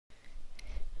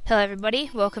Hello everybody,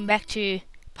 welcome back to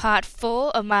part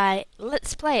 4 of my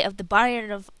Let's Play of the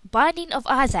Binding of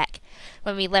Isaac.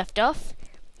 When we left off,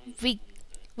 we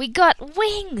got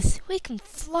wings! We can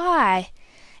fly!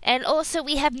 And also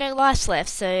we have no lives left,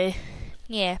 so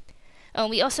yeah. And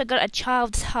we also got a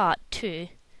child's heart too.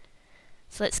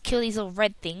 So let's kill these little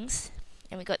red things.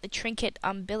 And we got the trinket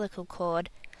umbilical cord.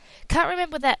 Can't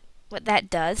remember what that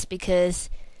does because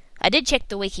I did check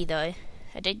the wiki though.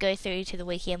 I did go through to the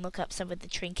wiki and look up some of the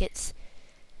trinkets.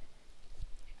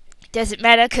 Doesn't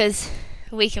matter because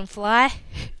we can fly.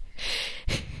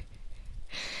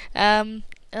 Oh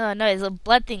no, there's little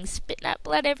blood things spitting out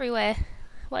blood everywhere.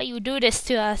 Why you do this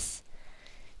to us?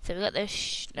 So we got the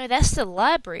no, that's the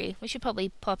library. We should probably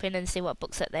pop in and see what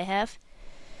books that they have.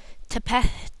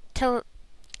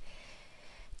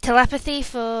 Telepathy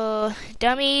for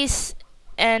dummies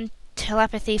and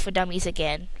telepathy for dummies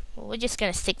again. Well, we're just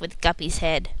gonna stick with Guppy's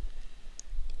head.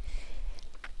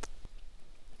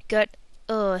 Got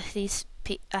I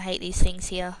hate these things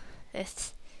here.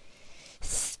 It's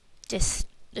just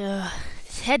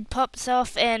his head pops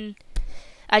off and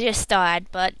I just died.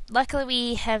 But luckily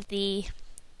we have the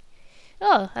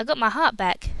I got my heart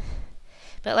back.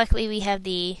 But luckily we have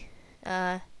the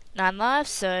 9 lives,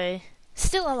 so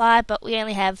still alive. But we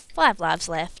only have 5 lives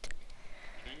left.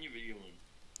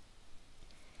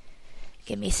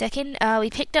 Give me a second.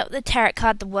 We picked up the tarot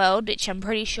card, the world, which I'm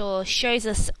pretty sure shows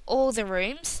us all the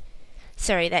rooms.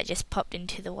 Sorry, that just popped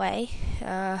into the way.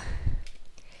 You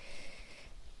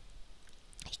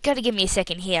gotta give me a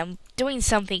second here. I'm doing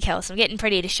something else. I'm getting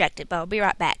pretty distracted, but I'll be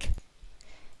right back.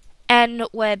 And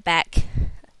we're back.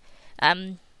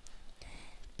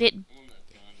 Bit.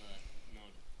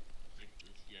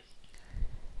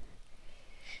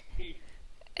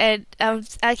 And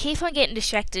I keep on getting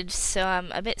distracted, so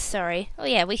I'm a bit sorry. Oh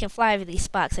yeah, we can fly over these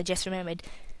sparks, I just remembered.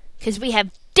 Because we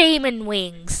have demon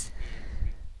wings.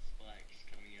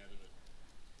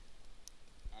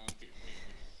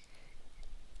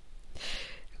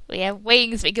 We have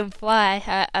wings, we can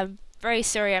fly. I'm very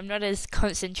sorry, I'm not as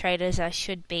concentrated as I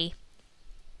should be.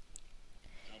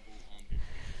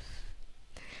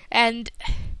 And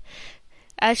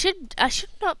I should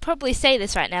not probably say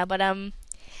this right now, but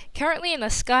currently in a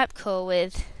Skype call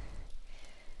with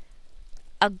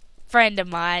a friend of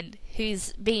mine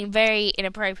who's being very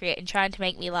inappropriate and trying to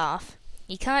make me laugh.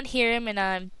 You can't hear him, and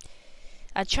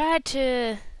I tried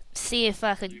to see if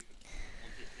I could.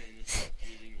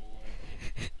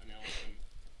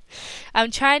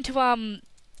 I'm trying to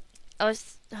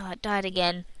it died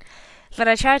again, but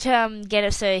I tried to get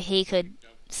it so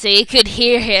you could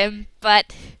hear him,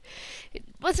 but it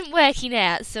wasn't working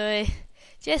out. So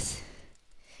just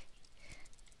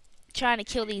trying to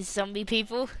kill these zombie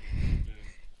people.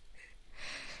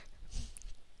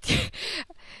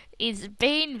 It's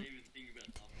been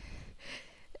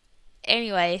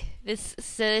anyway.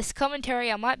 This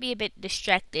commentary, I might be a bit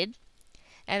distracted,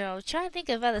 and I'll try and think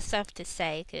of other stuff to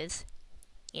say because,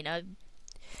 you know,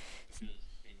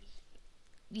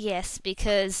 yes,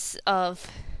 because of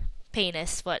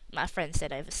penis. What my friend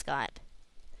said over Skype.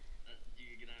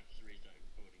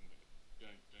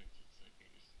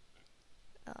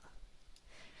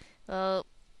 Well,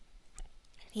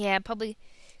 yeah, probably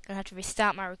gonna have to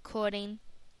restart my recording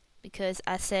because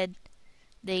I said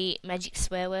the magic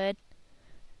swear word.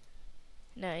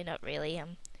 No, not really.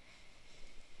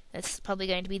 That's probably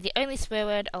going to be the only swear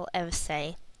word I'll ever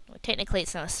say. Well, technically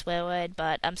it's not a swear word,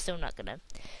 but I'm still not gonna.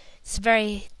 It's a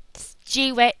very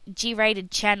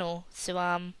G-rated channel, so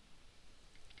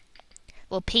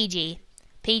well,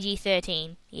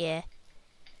 PG-13, yeah,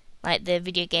 like the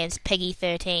video games Peggy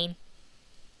 13.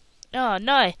 Oh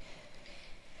no! I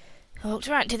walked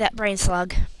right into that brain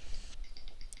slug.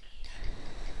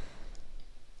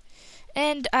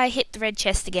 And I hit the red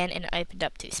chest again and it opened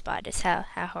up 2 spiders. How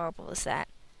horrible is that?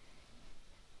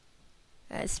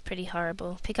 That's pretty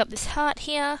horrible. Pick up this heart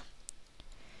here.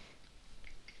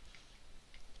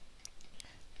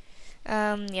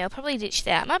 Yeah, I'll probably ditch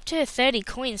that. I'm up to 30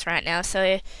 coins right now, so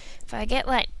if I get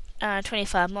like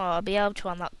 25 more, I'll be able to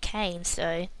unlock Kane.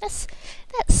 So that's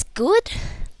good.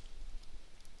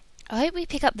 I hope we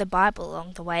pick up the Bible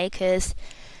along the way, because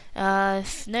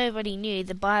if nobody knew,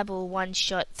 the Bible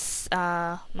one-shots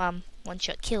Mum.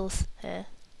 One-shot kills her.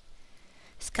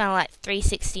 It's kind of like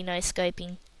 360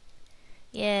 no-scoping.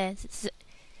 Yeah,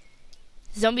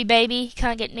 zombie baby,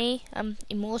 can't get me. I'm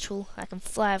immortal. I can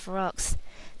fly over rocks.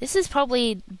 This is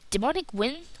probably demon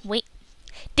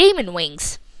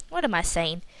wings. What am I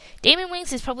saying? Demon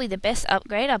wings is probably the best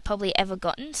upgrade I've probably ever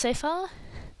gotten so far.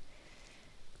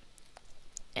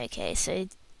 Okay, so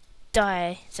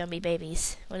die, zombie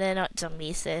babies. Well, they're not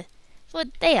zombies, they're Well,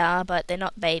 they are, but they're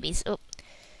not babies. Oh,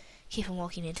 keep on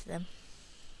walking into them.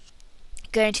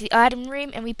 Go into the item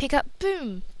room and we pick up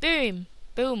boom, boom,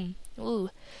 boom, ooh,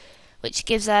 which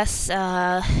gives us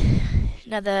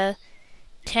another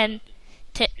 10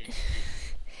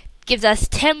 gives us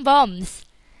 10 bombs,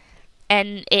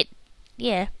 and it,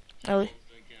 yeah. Oh.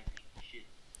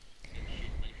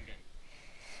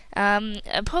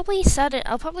 I'll probably start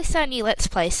a new Let's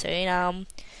Play soon.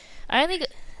 I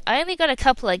only got a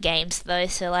couple of games though,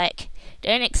 so like,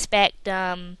 don't expect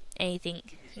anything.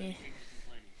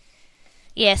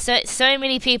 Yeah, so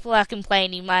many people are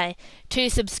complaining. My 2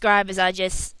 subscribers are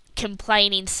just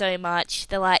complaining so much.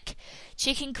 They're like,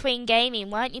 Chicken Queen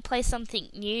Gaming, why don't you play something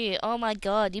new? Oh my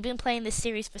god, you've been playing this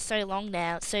series for so long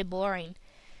now, it's so boring.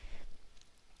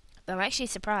 But I'm actually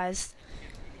surprised.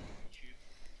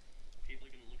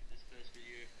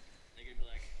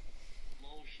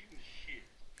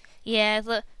 Yeah,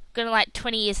 look, gonna like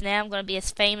 20 years now, I'm gonna be as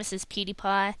famous as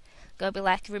PewDiePie. Gonna be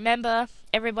like, remember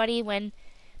everybody when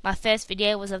my first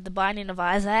video was of the Binding of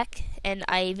Isaac, and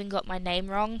I even got my name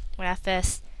wrong when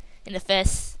in the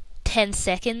first 10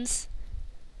 seconds.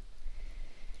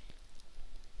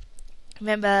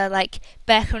 Remember, like,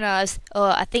 back when I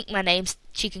think my name's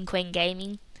Chicken Queen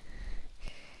Gaming.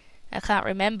 I can't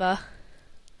remember.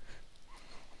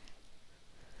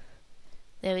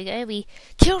 There we go, we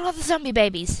killed all the zombie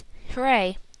babies.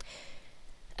 Hooray.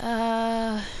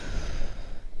 We'll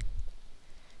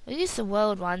use the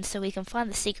world one so we can find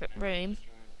the secret room.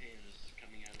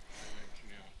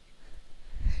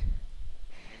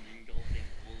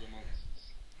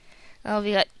 Oh,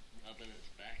 we got...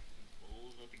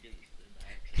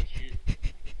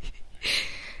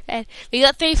 and we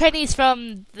got 3 pennies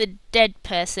from the dead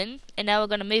person, and now we're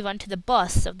going to move on to the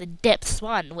boss of the Depths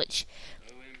 1, which...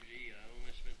 OMG, I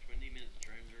almost spent 20 minutes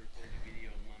trying to record a video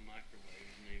on my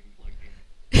microwave and even plugged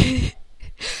in.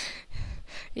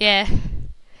 Yeah.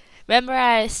 Remember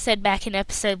I said back in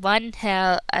episode 1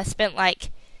 how I spent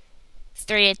like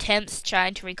 3 attempts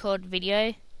trying to record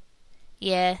video?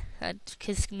 Yeah,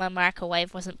 because my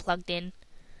microwave wasn't plugged in.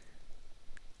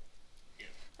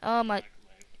 Yep.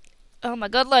 Oh my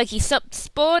god, Loki, stop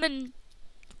spawning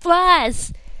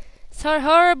flies! So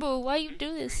horrible, why you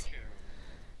do this?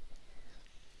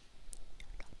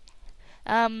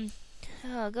 Oh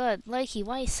god, Loki,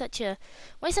 why you such a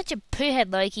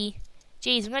poohead, Loki?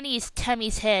 Jeez, I'm gonna use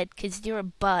Tammy's head, cause you're a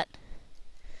butt.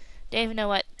 Don't even know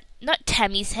what... Not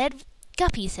Tammy's head,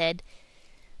 Guppy's head.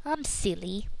 I'm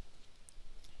silly.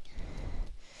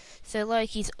 So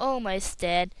Loki's almost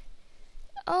dead.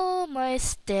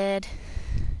 Almost dead.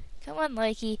 Come on,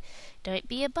 Loki. Don't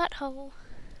be a butthole.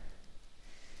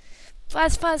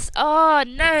 Fuzz, fuzz. Oh,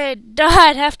 no.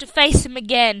 I'd have to face him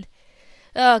again.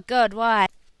 Oh, God, why?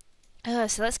 Oh,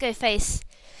 so let's go face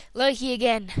Loki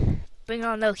again. Bring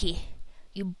on Loki.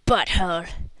 You butthole.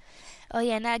 Oh,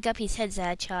 yeah, now Guppy's head's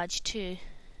out of charge, too.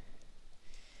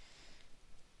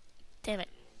 Damn it.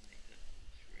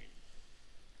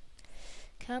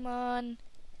 Come on.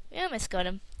 We almost got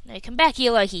him. No, come back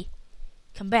here, Loki.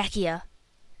 Come back here.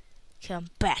 Come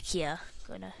back here.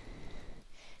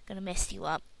 Gonna mess you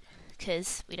up.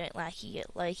 Because we don't like you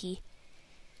yet, Loki.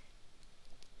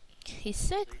 He's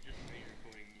so...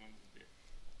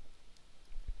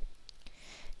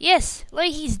 Yes,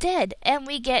 Loki's dead. And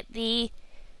we get the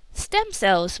stem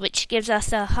cells, which gives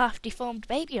us a half-deformed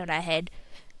baby on our head.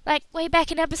 Like way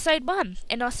back in episode 1.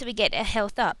 And also we get our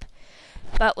health up.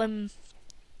 But when...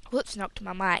 Whoops, knocked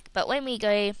my mic. But when we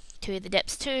go to the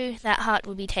Depths 2, that heart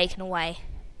will be taken away.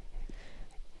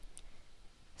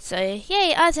 So,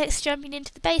 yay, Isaac's jumping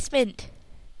into the basement.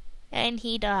 And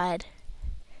he died.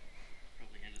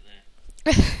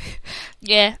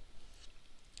 Yeah.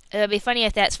 It would be funny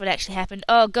if that's what actually happened.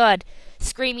 Oh god.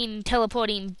 Screaming,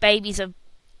 teleporting babies of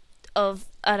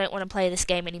I don't want to play this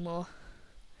game anymore.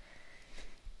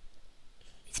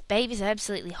 These babies are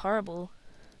absolutely horrible.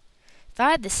 If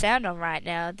I had the sound on right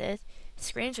now, the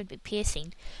screams would be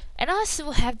piercing. And I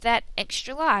still have that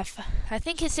extra life. I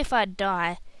think as if I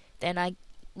die, then I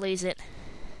lose it.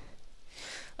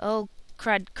 Oh,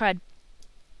 crud, crud.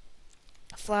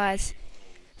 Flies.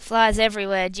 Flies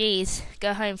everywhere, jeez.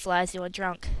 Go home, flies, you're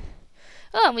drunk.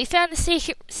 Oh, and we found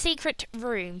the secret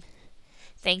room.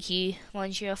 Thank you,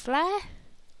 Monsieur Fly.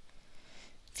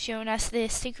 Showing us the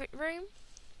secret room.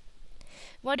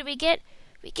 What do we get?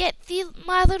 We get the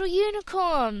My Little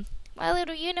Unicorn. My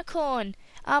Little Unicorn.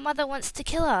 Our mother wants to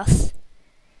kill us.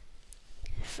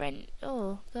 Friend.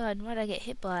 Oh god, what did I get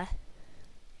hit by?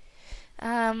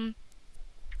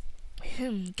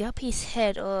 Guppy's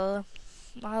head or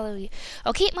My Little...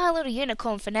 I'll keep My Little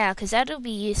Unicorn for now, because that'll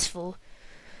be useful.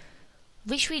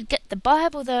 Wish we'd get the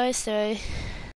Bible though, so